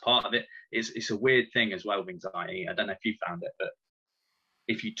listening. And that's part of it. It's a weird thing as well with anxiety. I don't know if you found it, but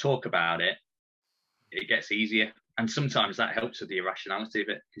if you talk about it, it gets easier. And sometimes that helps with the irrationality of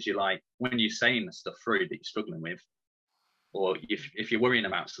it, because you're like, when you're saying the stuff through that you're struggling with, or if you're worrying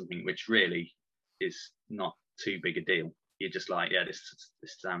about something which really is not too big a deal, you're just like, yeah, this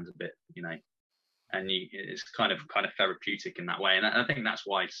sounds a bit, you know, and it's kind of therapeutic in that way. And I think that's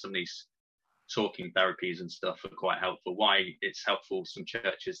why some of these talking therapies and stuff are quite helpful. Why it's helpful, some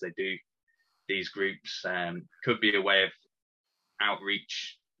churches, they do these groups, could be a way of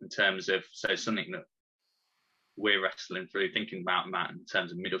outreach in terms of, so something that we're wrestling through, thinking about in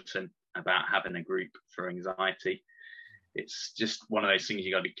terms of Middleton, about having a group for anxiety. It's just one of those things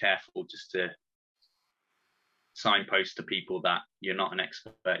you got to be careful just to signpost to people that you're not an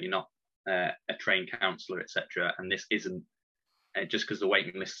expert, you're not a trained counsellor, etc. And this isn't, just because the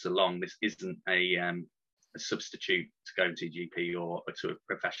waiting lists are long, this isn't a substitute to go to GP or to a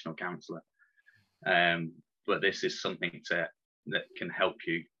professional counsellor. But this is something that can help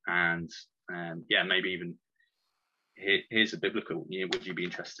you. And maybe even here's a biblical. Would you be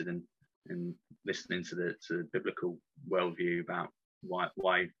interested in listening to the biblical worldview about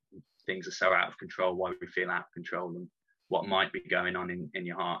why things are so out of control, why we feel out of control, and what might be going on in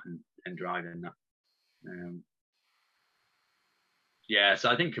your heart and driving that. So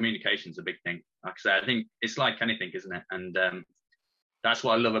I think communication is a big thing. Like I say, I think it's like anything, isn't it? And that's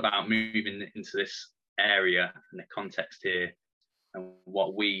what I love about moving into this area and the context here, and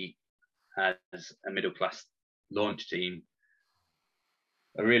what we as a middle class launch team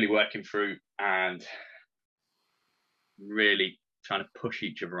are really working through and really trying to push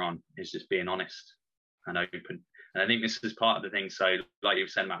each other on, is just being honest and open. And I think this is part of the thing. So like you were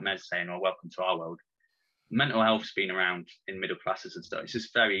saying about Mez saying, well, welcome to our world. Mental health's been around in middle classes and stuff. It's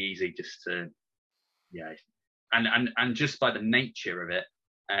just very easy just to, and just by the nature of it,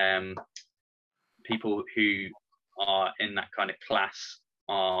 people who are in that kind of class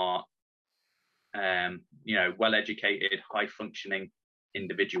are, well-educated, high-functioning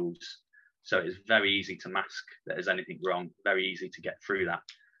individuals. So it's very easy to mask that there's anything wrong, very easy to get through that.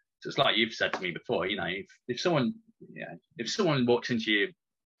 So it's like you've said to me before, you know, if someone walks into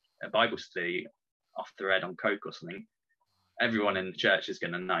a Bible study off their head on coke or something, everyone in the church is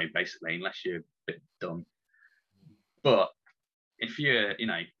going to know, basically, unless you're a bit dumb. But if you're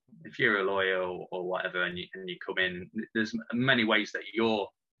a lawyer or whatever, and you come in, there's many ways that you're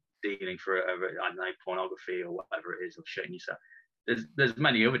dealing for I don't know, pornography or whatever it is, or shutting yourself. There's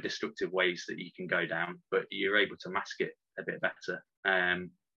many other destructive ways that you can go down, but you're able to mask it a bit better.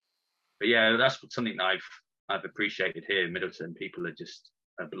 But yeah, that's something that I've appreciated here in Middleton. People are just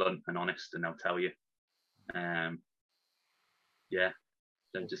blunt and honest, and they'll tell you. They'll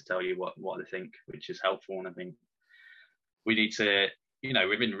just tell you what they think, which is helpful. And I think we need to,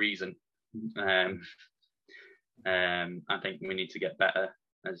 within reason, I think we need to get better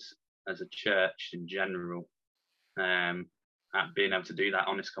as a church in general, at being able to do that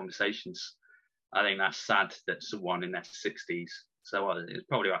honest conversations. I think that's sad that someone in their 60s, so it's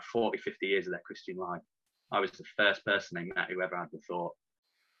probably about 40, 50 years of their Christian life, I was the first person they met who ever had the thought,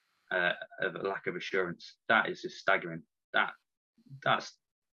 a lack of assurance. That is just staggering. That's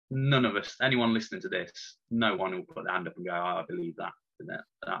none of us, anyone listening to this, no one will put their hand up and go, oh, I believe that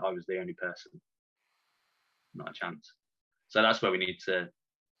I was the only person. Not a chance. So that's where we need to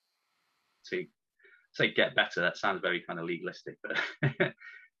say get better. That sounds very kind of legalistic, but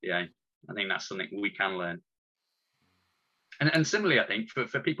yeah, I think that's something we can learn. And similarly, I think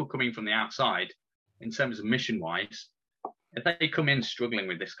for people coming from the outside, in terms of mission wise, if they come in struggling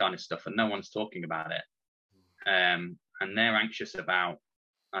with this kind of stuff and no one's talking about it, and they're anxious about,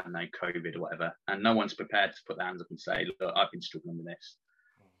 I don't know, COVID or whatever, and no one's prepared to put their hands up and say, look, I've been struggling with this,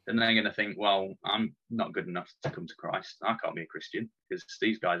 then they're going to think, well, I'm not good enough to come to Christ. I can't be a Christian because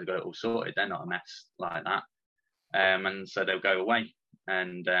these guys have got it all sorted. They're not a mess like that. And so they'll go away.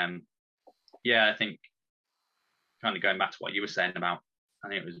 And yeah, I think kind of going back to what you were saying about, I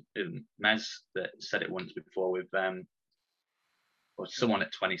think it was Mez that said it once before with, or someone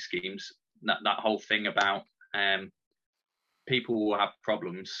at 20 Schemes, that whole thing about people will have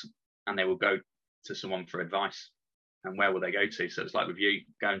problems and they will go to someone for advice. And where will they go to? So it's like with you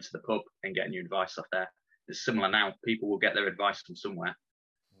going to the pub and getting your advice off there. It's similar now. People will get their advice from somewhere.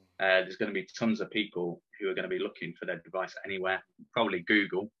 There's going to be tons of people who are going to be looking for their advice anywhere, probably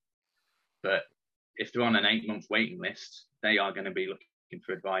Google. But if they're on an 8-month waiting list, they are going to be looking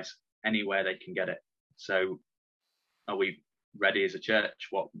for advice anywhere they can get it. So are we ready as a church?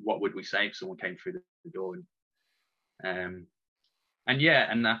 What would we say if someone came through the door? And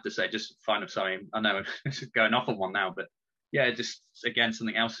yeah, and I have to say, just final, sorry, I know I'm going off on one now, but yeah, just again,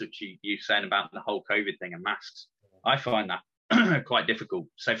 something else that you saying about the whole COVID thing and masks. I find that quite difficult.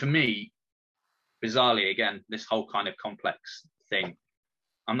 So for me, bizarrely, again, this whole kind of complex thing,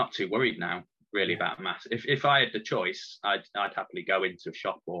 I'm not too worried now, really, about masks. If I had the choice, I'd happily go into a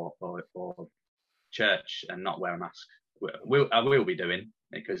shop or church and not wear a mask. I will be doing,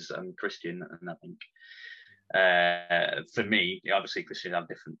 because I'm Christian, and I think for me, obviously Christians have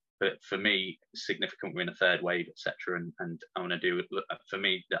different, but for me, significant, we're in a third wave, etc. And I want to do, for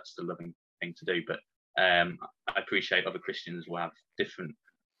me, that's the loving thing to do. But I appreciate other Christians will have different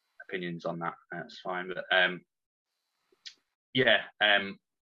opinions on that. That's fine. But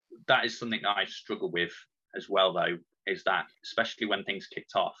that is something that I struggle with as well, though, is that especially when things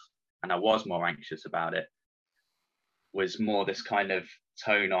kicked off and I was more anxious about it, was more this kind of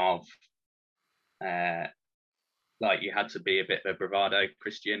tone of like you had to be a bit of a bravado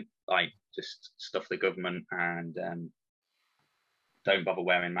Christian, like just stuff the government and don't bother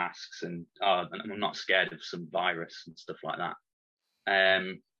wearing masks, and I'm not scared of some virus and stuff like that.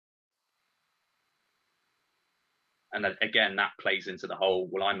 And again, that plays into the whole,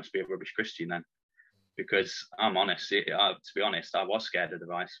 well, I must be a rubbish Christian then, because I'm honest, to be honest, I was scared of the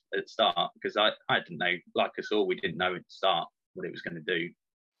virus at the start, because I didn't know, like us all, we didn't know at the start what it was going to do.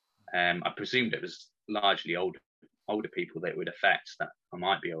 I presumed it was largely older people that it would affect, that I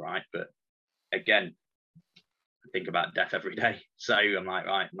might be all right. But again, I think about death every day. So I'm like,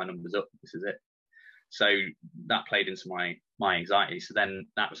 right, my number's up, this is it. So that played into my anxiety. So then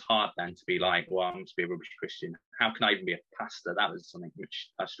that was hard then to be like, well, I must be a rubbish Christian. How can I even be a pastor? That was something which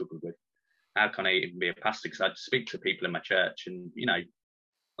I struggled with. How can I even be a pastor? Because I'd speak to people in my church, and, you know,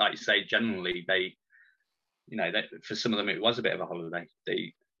 like you say, generally they for some of them, it was a bit of a holiday.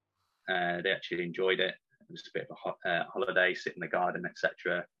 They actually enjoyed it. It was a bit of a holiday, sit in the garden,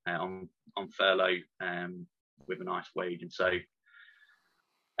 etc. On furlough with a nice wage, and so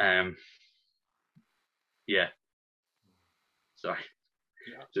yeah. Sorry,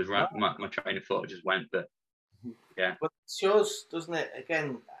 just my train of thought just went, but yeah. But it shows, doesn't it?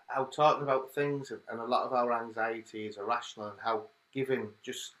 Again, how talking about things and a lot of our anxiety is irrational, and how giving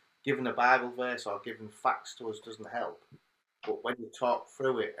a Bible verse or giving facts to us doesn't help. But when you talk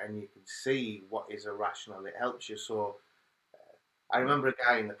through it and you can see what is irrational, it helps you. So I remember a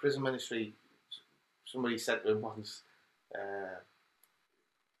guy in the prison ministry, somebody said to him once,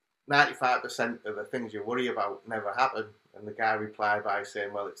 95% of the things you worry about never happen. And the guy replied by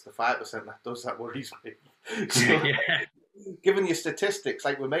saying, well, it's the 5% that worries me. So, Yeah. Giving you statistics,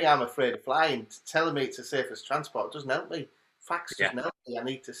 like with me, I'm afraid of flying. Telling me it's the safest transport doesn't help me. Facts doesn't help me. I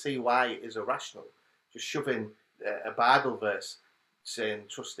need to see why it is irrational. Just shoving a Bible verse saying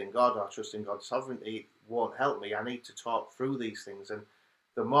trust in God or trust in God's sovereignty won't help me. I need to talk through these things, and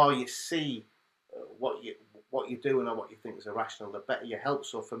the more you see what you're doing or what you think is irrational, the better you help.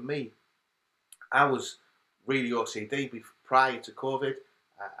 So for me, I was really OCD prior to COVID.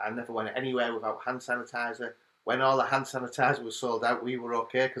 I never went anywhere without hand sanitizer. When all the hand sanitizer was sold out, we were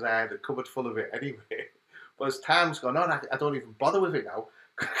okay because I had a cupboard full of it anyway. But as time's gone on, I don't even bother with it now.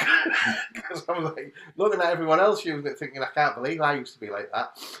 Because I'm like looking at everyone else using it, thinking, I can't believe I used to be like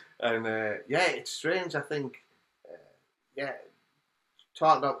that. And yeah, it's strange. I think, yeah,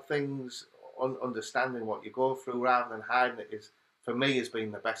 talking about things, understanding what you go through rather than hiding it is, for me, has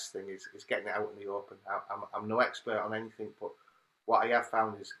been the best thing. Is getting it out in the open. I'm no expert on anything, but what I have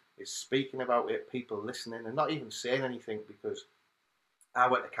found is speaking about it, people listening, and not even saying anything, because I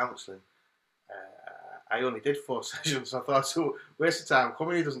went to counselling. I only did 4 sessions. I thought, so waste of time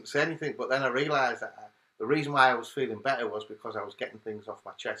coming. He doesn't say anything, but then I realised that the reason why I was feeling better was because I was getting things off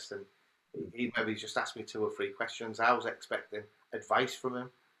my chest, and he maybe just asked me 2 or 3 questions. I was expecting advice from him,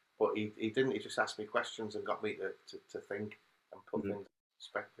 but he didn't. He just asked me questions and got me to think and put things in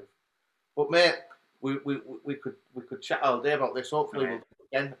perspective. But mate, we could chat all day about this. Hopefully, we'll do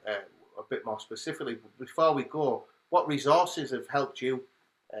it again a bit more specifically. But before we go, what resources have helped you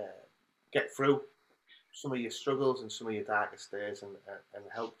get through some of your struggles and some of your darkest days, and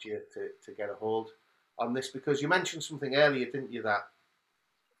helped you to get a hold on this? Because you mentioned something earlier, didn't you, that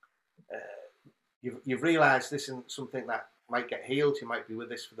you've realised this isn't something that might get healed. You might be with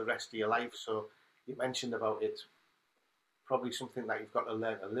this for the rest of your life. So you mentioned about it, probably something that you've got to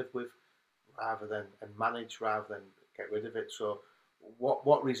learn to live with, rather than and manage, rather than get rid of it. So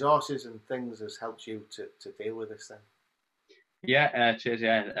what resources and things has helped you to deal with this then? Yeah, cheers.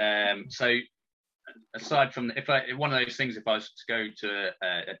 Yeah. So aside from one of those things, if I was to go to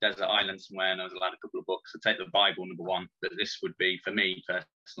a desert island somewhere and I was allowed a couple of books, I'd take the Bible, number one. But this would be, for me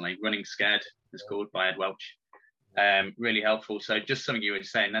personally, Running Scared is called, by Ed Welch. Really helpful. So just something you were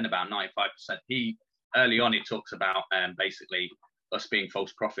saying then about 95%. He early on, he talks about basically us being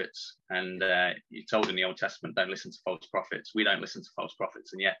false prophets, and you're told in the Old Testament, don't listen to false prophets. We don't listen to false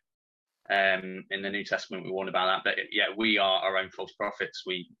prophets, and yet in the New Testament we warn about that. But yeah, we are our own false prophets.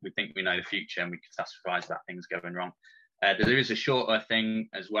 We think we know the future, and we catastrophize about things going wrong. There is a shorter thing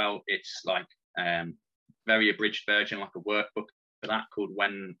as well. It's like very abridged version, like a workbook for that, called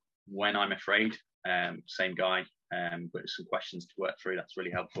When I'm Afraid. Same guy, but some questions to work through. That's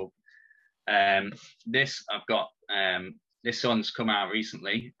really helpful. This I've got. This one's come out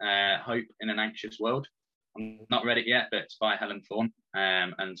recently. Hope in an Anxious World. I'm not read it yet, but it's by Helen Thorne.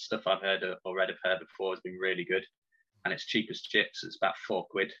 And stuff I've heard or read of her before has been really good. And it's cheap as chips. It's about £4.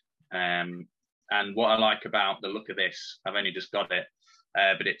 And what I like about the look of this, I've only just got it,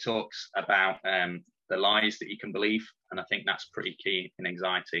 but it talks about the lies that you can believe. And I think that's pretty key in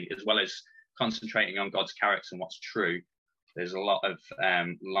anxiety, as well as concentrating on God's character and what's true. There's a lot of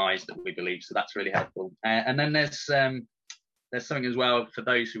lies that we believe, so that's really helpful. And then there's something as well for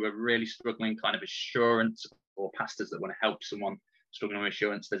those who are really struggling, kind of assurance, or pastors that want to help someone struggling with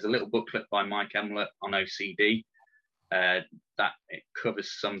assurance. There's a little booklet by Mike Emlet on OCD that it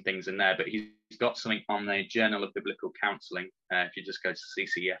covers some things in there, but he's got something on the Journal of Biblical Counselling. If you just go to the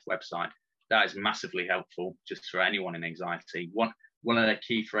CCEF website, that is massively helpful just for anyone in anxiety. One of the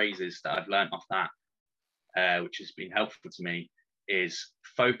key phrases that I've learned off that, which has been helpful to me, is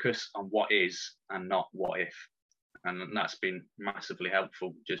focus on what is and not what if. And that's been massively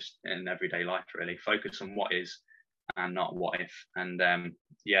helpful just in everyday life, really. Focus on what is and not what if. And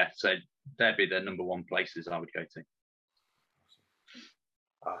yeah, so they'd be the number one places I would go to.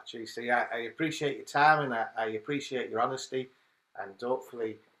 Oh, geez, so yeah, I appreciate your time, and I appreciate your honesty, and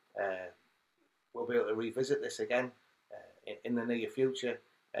hopefully we'll be able to revisit this again in the near future.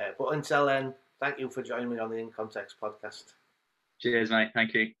 But until then, thank you for joining me on the In Context podcast. Cheers, mate.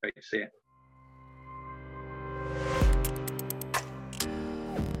 Thank you. Great to see you.